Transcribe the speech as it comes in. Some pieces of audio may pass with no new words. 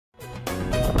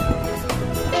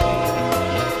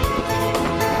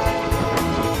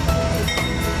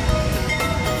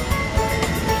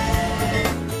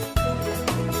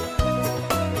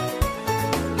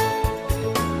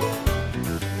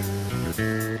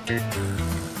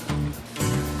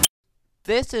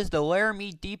This is the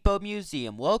Laramie Depot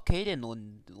Museum, located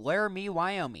in Laramie,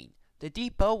 Wyoming. The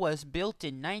depot was built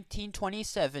in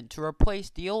 1927 to replace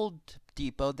the old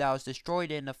depot that was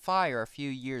destroyed in a fire a few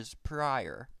years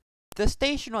prior. The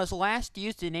station was last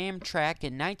used in Amtrak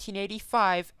in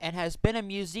 1985 and has been a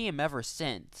museum ever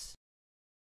since.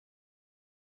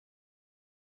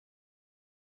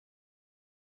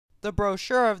 The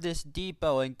brochure of this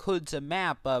depot includes a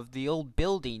map of the old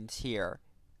buildings here.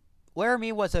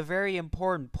 Laramie was a very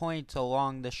important point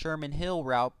along the Sherman Hill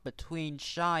route between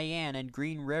Cheyenne and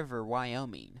Green River,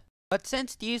 Wyoming. But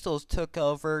since diesels took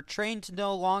over, trains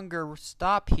no longer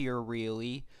stop here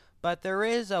really, but there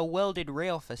is a welded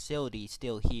rail facility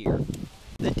still here.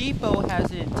 The depot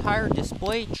has an entire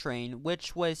display train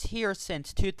which was here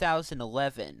since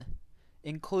 2011.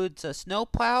 Includes a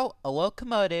snowplow, a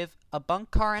locomotive, a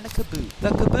bunk car, and a caboose. The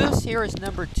caboose here is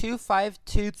number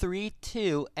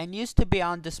 25232 and used to be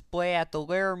on display at the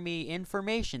Laramie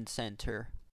Information Center.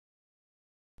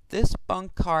 This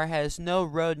bunk car has no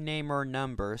road name or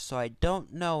number, so I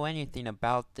don't know anything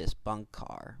about this bunk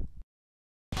car.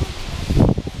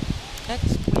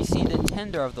 Next we see the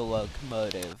tender of the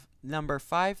locomotive, number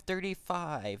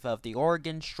 535 of the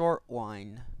Oregon Short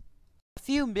Line. A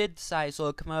few mid-sized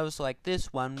locomotives like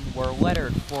this one were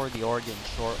lettered for the Oregon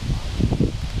Short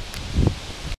Line.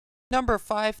 Number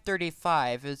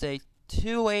 535 is a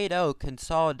 280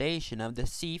 consolidation of the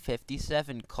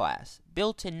C57 class,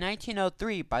 built in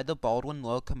 1903 by the Baldwin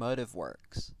Locomotive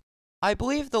Works. I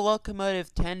believe the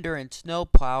locomotive tender and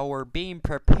snowplow were being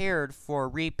prepared for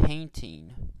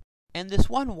repainting. And this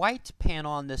one white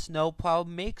panel on the snowplow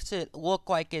makes it look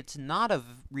like it's not a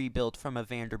rebuilt from a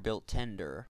Vanderbilt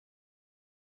tender.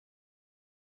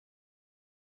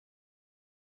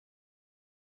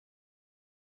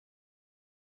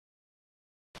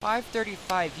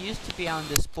 .535 used to be on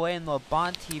display in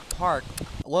Labonte Park,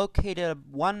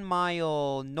 located 1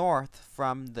 mile north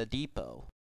from the depot.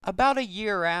 About a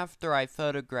year after I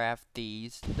photographed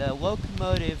these, the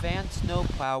locomotive and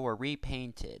snowplow were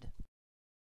repainted.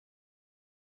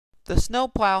 The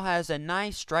snowplow has a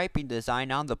nice striping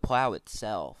design on the plow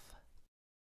itself.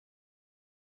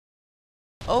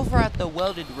 Over at the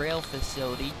welded rail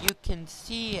facility, you can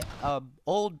see an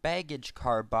old baggage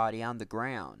car body on the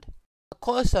ground. A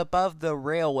close-up of the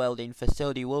rail welding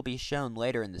facility will be shown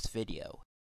later in this video.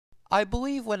 I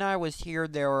believe when I was here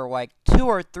there were like 2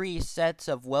 or 3 sets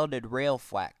of welded rail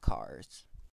flat cars.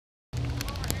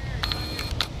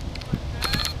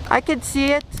 I can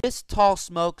see it! This tall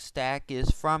smokestack is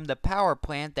from the power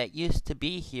plant that used to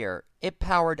be here. It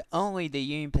powered only the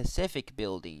Union Pacific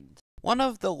buildings. One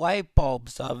of the light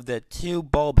bulbs of the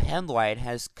 2-bulb headlight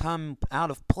has come out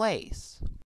of place.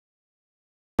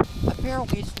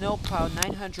 Apparently snowplow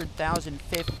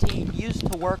 900,015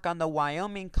 used to work on the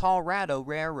Wyoming-Colorado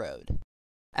Railroad.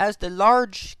 As the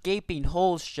large gaping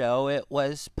holes show, it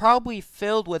was probably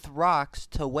filled with rocks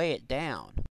to weigh it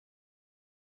down.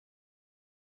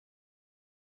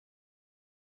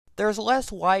 There's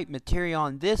less white material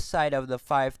on this side of the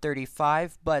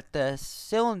 535, but the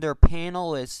cylinder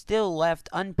panel is still left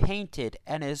unpainted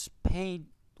and is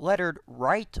lettered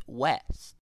right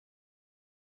west.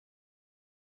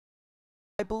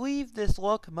 I believe this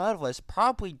locomotive was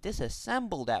probably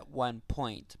disassembled at one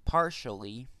point,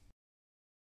 partially.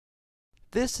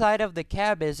 This side of the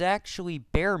cab is actually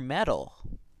bare metal.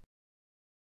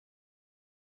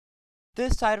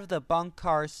 This side of the bunk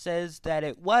car says that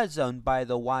it was owned by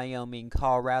the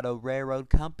Wyoming-Colorado Railroad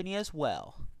Company as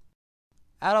well.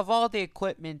 Out of all the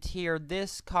equipment here,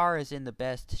 this car is in the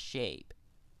best shape.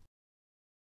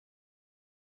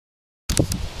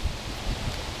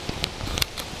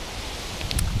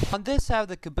 On this side of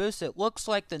the caboose, it looks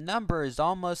like the number is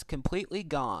almost completely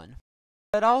gone.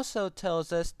 It also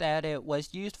tells us that it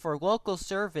was used for local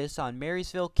service on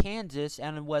Marysville, Kansas,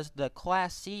 and was the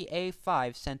Class C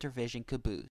A5 center vision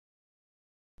caboose.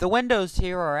 The windows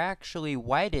here are actually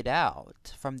whited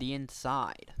out from the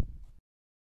inside.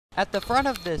 At the front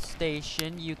of this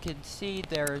station, you can see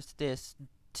there's this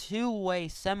 2-way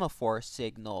semaphore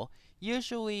signal.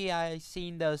 Usually I've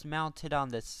seen those mounted on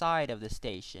the side of the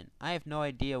station. I have no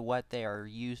idea what they are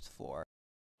used for.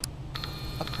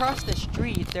 Across the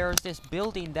street there's this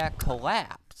building that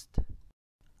collapsed.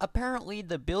 Apparently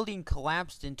the building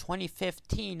collapsed in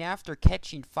 2015 after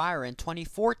catching fire in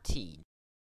 2014.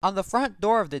 On the front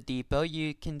door of the depot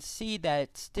you can see that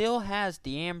it still has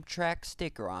the Amtrak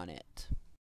sticker on it.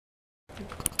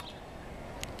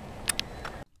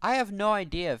 I have no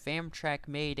idea if Amtrak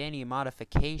made any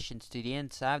modifications to the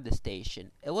inside of the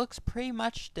station. It looks pretty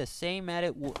much the same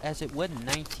as it would in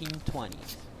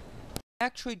 1920s. I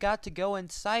actually got to go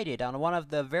inside it on one of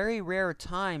the very rare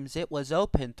times it was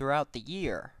open throughout the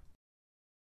year.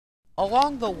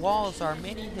 Along the walls are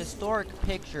many historic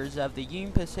pictures of the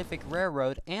Union Pacific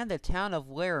Railroad and the town of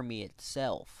Laramie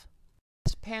itself.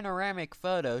 This panoramic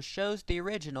photo shows the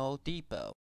original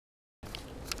depot.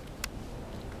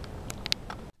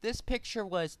 This picture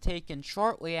was taken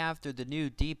shortly after the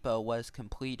new depot was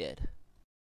completed.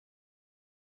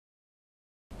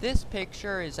 This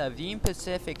picture is of Union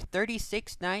Pacific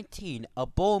 3619, a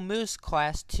Bull Moose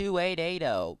Class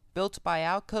 2880, built by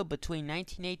Alco between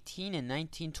 1918 and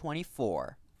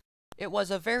 1924. It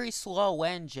was a very slow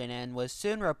engine and was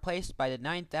soon replaced by the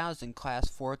 9000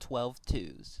 Class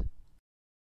 412-2s.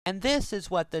 And this is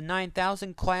what the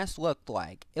 9000 class looked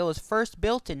like. It was first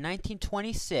built in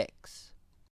 1926.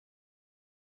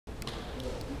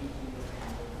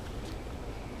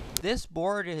 This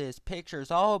board is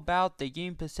pictures all about the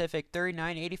Union Pacific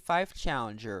 3985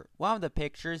 Challenger. One of the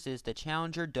pictures is the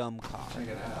Challenger dome car. Check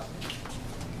it out.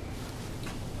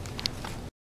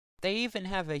 They even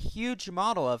have a huge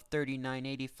model of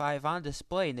 3985 on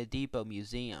display in the Depot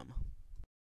Museum.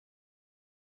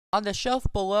 On the shelf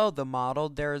below the model,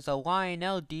 there is a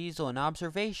Lionel diesel and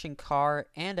observation car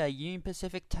and a Union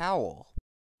Pacific towel.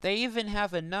 They even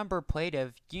have a number plate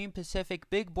of Union Pacific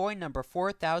Big Boy number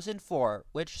 4004,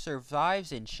 which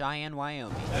survives in Cheyenne,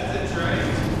 Wyoming. That's a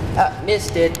train.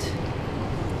 Missed it.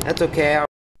 That's okay.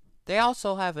 They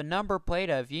also have a number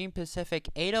plate of Union Pacific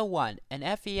 801, an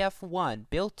FEF1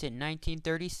 built in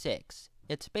 1936.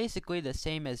 It's basically the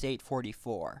same as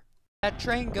 844. That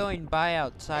train going by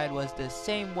outside was the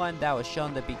same one that was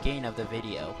shown at the beginning of the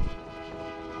video.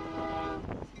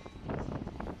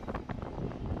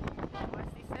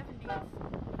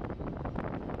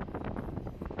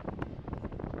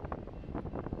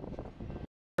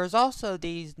 There's also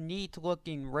these neat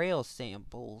looking rail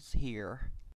samples here.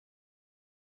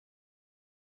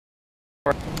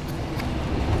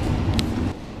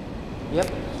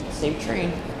 Yep, same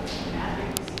train.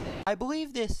 I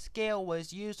believe this scale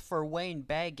was used for weighing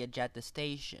baggage at the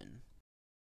station.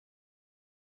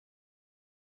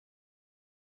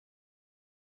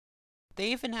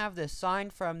 They even have the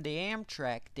sign from the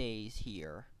Amtrak days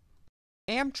here.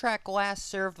 Amtrak last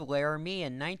served Laramie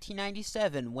in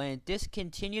 1997 when it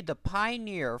discontinued the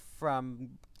Pioneer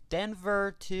from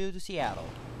Denver to Seattle.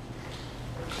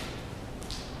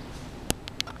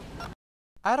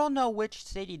 I don't know which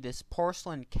city this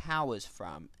porcelain cow is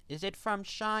from. Is it from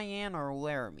Cheyenne or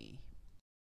Laramie?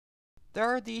 There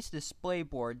are these display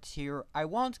boards here. I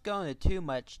won't go into too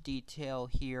much detail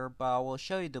here, but I will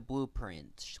show you the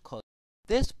blueprints.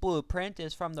 This blueprint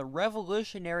is from the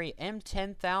revolutionary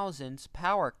M10000's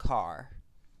power car.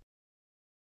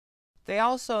 They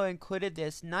also included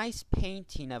this nice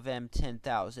painting of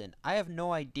M10000. I have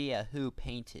no idea who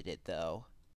painted it though.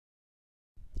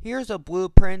 Here's a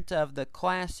blueprint of the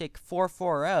classic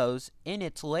 440s in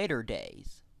its later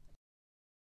days.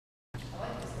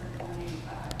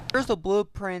 Here's a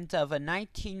blueprint of a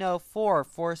 1904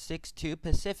 462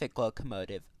 Pacific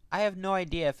locomotive. I have no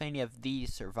idea if any of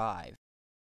these survive.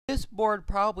 This board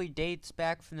probably dates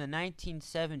back from the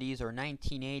 1970s or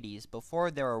 1980s, before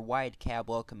there were wide cab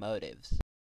locomotives.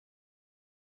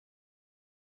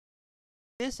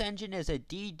 This engine is a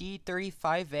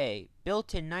DD35A,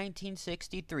 built in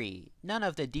 1963. None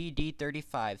of the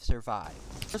DD35 survive.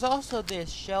 There's also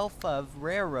this shelf of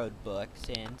railroad books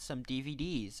and some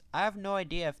DVDs. I have no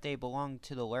idea if they belong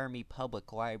to the Laramie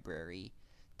Public Library.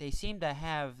 They seem to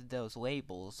have those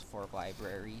labels for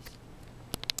libraries.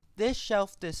 This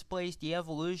shelf displays the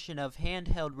evolution of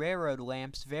handheld railroad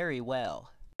lamps very well.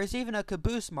 There's even a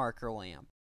caboose marker lamp.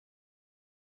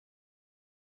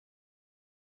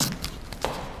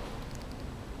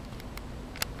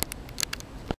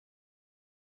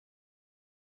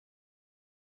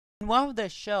 In one of the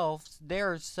shelves,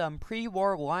 there's some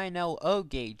pre-war Lionel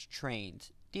O-gauge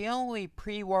trains. The only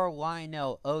pre-war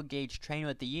Lionel O-gauge train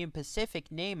with the Union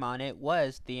Pacific name on it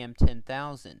was the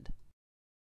M10000.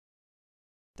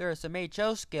 There are some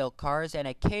HO scale cars and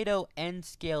a Cato N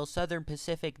scale Southern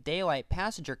Pacific Daylight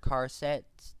passenger car set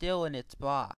still in its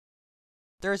box.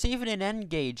 There's even an N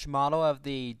gauge model of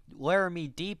the Laramie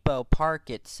Depot Park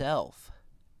itself.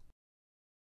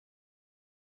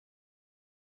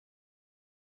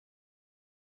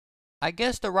 I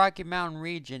guess the Rocky Mountain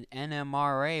Region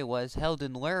NMRA was held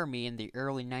in Laramie in the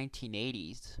early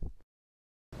 1980s.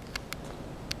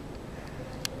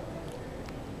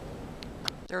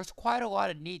 There's quite a lot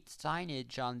of neat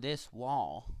signage on this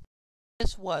wall.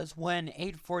 This was when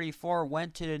 844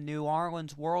 went to the New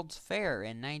Orleans World's Fair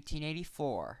in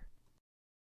 1984.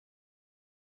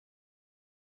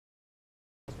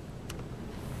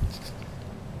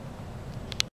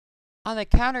 On the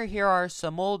counter here are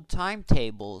some old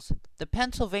timetables. The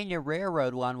Pennsylvania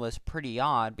Railroad one was pretty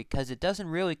odd because it doesn't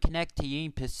really connect to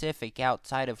Union Pacific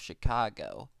outside of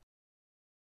Chicago.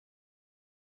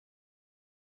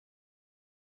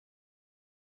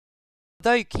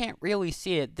 Though you can't really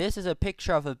see it, this is a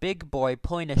picture of a big boy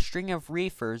pulling a string of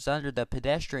reefers under the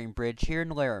pedestrian bridge here in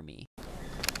Laramie.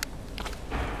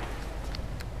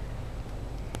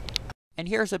 And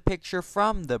here's a picture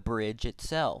from the bridge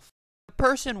itself. The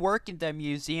person working the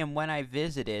museum when I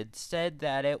visited said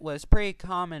that it was pretty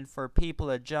common for people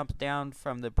to jump down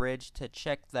from the bridge to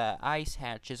check the ice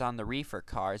hatches on the reefer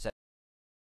cars.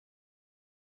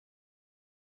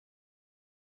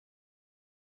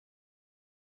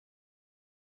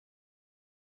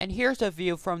 And here's a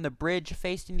view from the bridge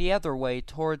facing the other way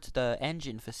towards the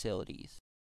engine facilities.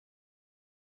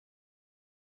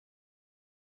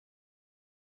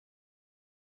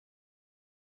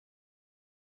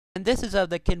 And this is of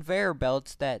the conveyor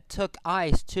belts that took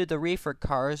ice to the reefer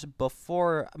cars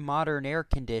before modern air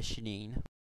conditioning.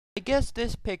 I guess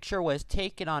this picture was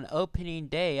taken on opening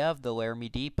day of the Laramie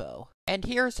Depot. And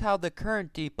here's how the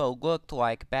current depot looked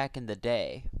like back in the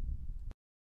day.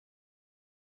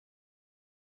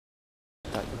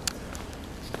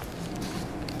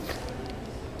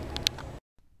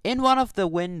 In one of the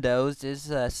windows is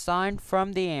a sign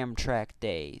from the Amtrak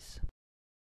days.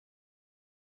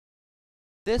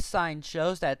 This sign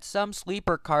shows that some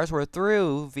sleeper cars were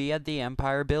through via the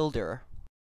Empire Builder.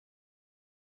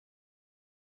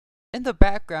 In the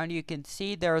background you can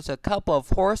see there's a couple of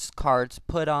horse carts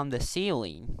put on the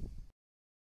ceiling.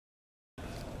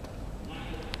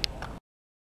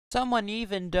 Someone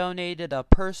even donated a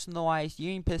personalized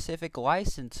Union Pacific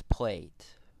license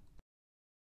plate.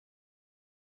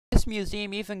 This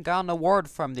museum even got an award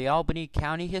from the Albany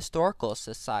County Historical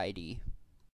Society.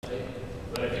 But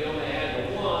if you only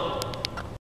had the one.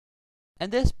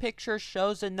 And this picture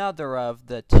shows another of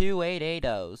the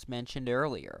 2880s mentioned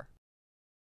earlier.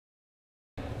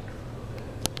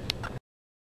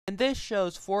 And this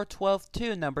shows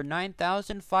 412-2 number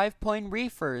 9000 5-point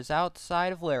reefers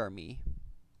outside of Laramie.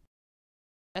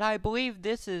 And I believe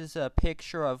this is a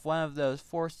picture of one of those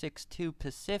 462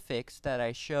 Pacifics that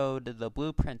I showed the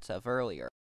blueprints of earlier.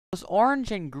 Those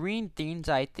orange and green things,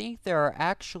 I think they are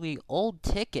actually old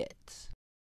tickets.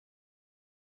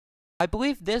 I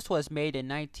believe this was made in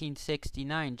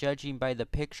 1969, judging by the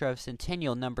picture of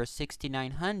Centennial number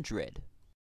 6900.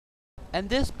 And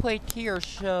this plate here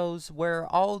shows where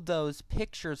all those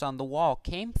pictures on the wall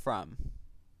came from.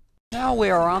 Now we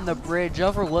are on the bridge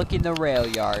overlooking the rail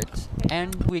yards,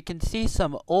 and we can see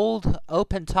some old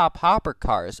open-top hopper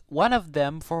cars, one of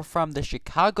them from the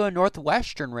Chicago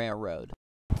Northwestern Railroad.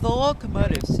 The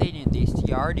locomotive seen in this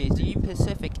yard is Union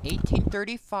Pacific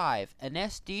 1835, an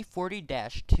SD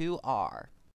 40-2R.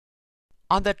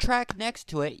 On the track next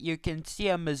to it, you can see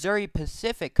a Missouri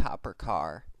Pacific hopper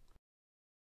car.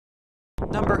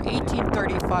 Number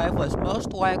 1835 was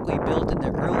most likely built in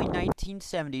the early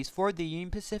 1970s for the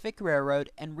Union Pacific Railroad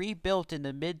and rebuilt in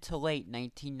the mid to late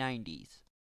 1990s.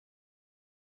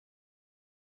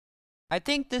 I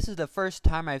think this is the first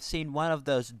time I've seen one of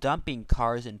those dumping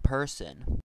cars in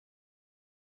person.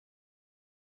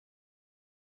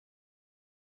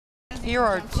 Here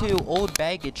are two old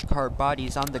baggage car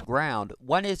bodies on the ground.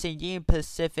 One is in Union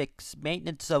Pacific's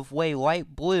Maintenance of Way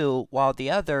light blue, while the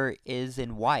other is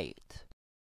in white.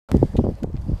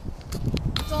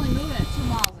 It's only moving at 2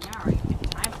 miles an hour. You can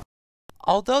time.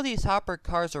 Although these hopper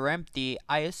cars are empty,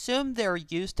 I assume they're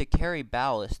used to carry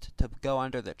ballast to go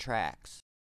under the tracks.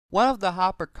 One of the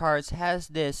hopper cars has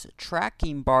this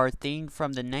tracking bar thing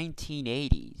from the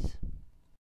 1980s.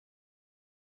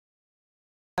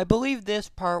 I believe this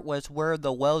part was where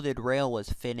the welded rail was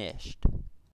finished.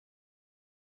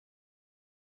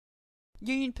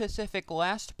 Union Pacific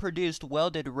last produced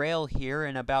welded rail here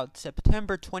in about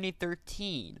September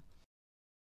 2013.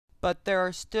 But there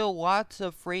are still lots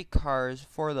of freight cars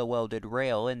for the welded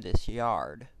rail in this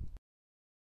yard.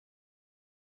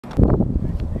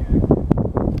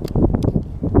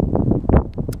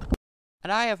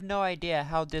 And I have no idea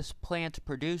how this plant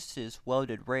produces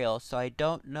welded rail, so I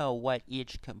don't know what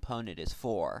each component is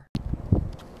for.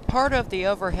 Part of the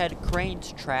overhead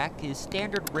cranes track is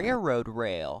standard railroad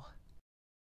rail.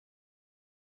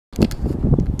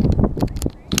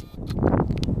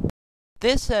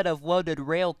 This set of welded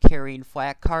rail carrying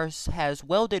flat cars has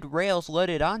welded rails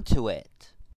loaded onto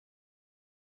it.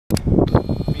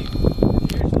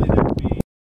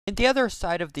 In the other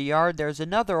side of the yard, there's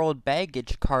another old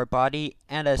baggage car body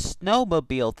and a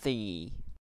snowmobile thingy.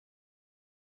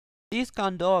 These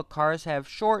gondola cars have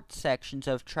short sections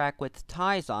of track with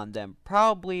ties on them,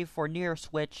 probably for near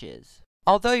switches.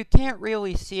 Although you can't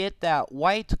really see it, that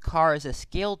white car is a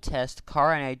scale test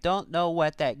car, and I don't know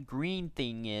what that green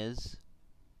thing is.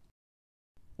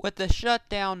 With the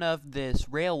shutdown of this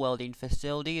rail welding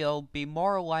facility, it'll be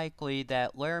more likely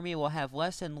that Laramie will have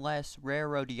less and less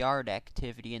railroad yard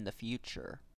activity in the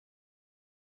future.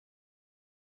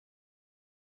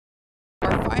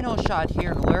 Our final shot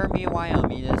here in Laramie,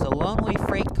 Wyoming is a lonely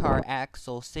freight car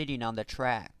axle sitting on the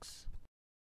tracks.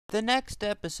 The next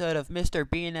episode of Mr.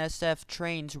 BNSF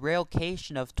Train's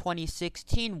Railcation of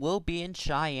 2016 will be in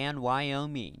Cheyenne,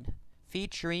 Wyoming,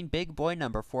 featuring Big Boy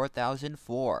number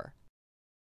 4004.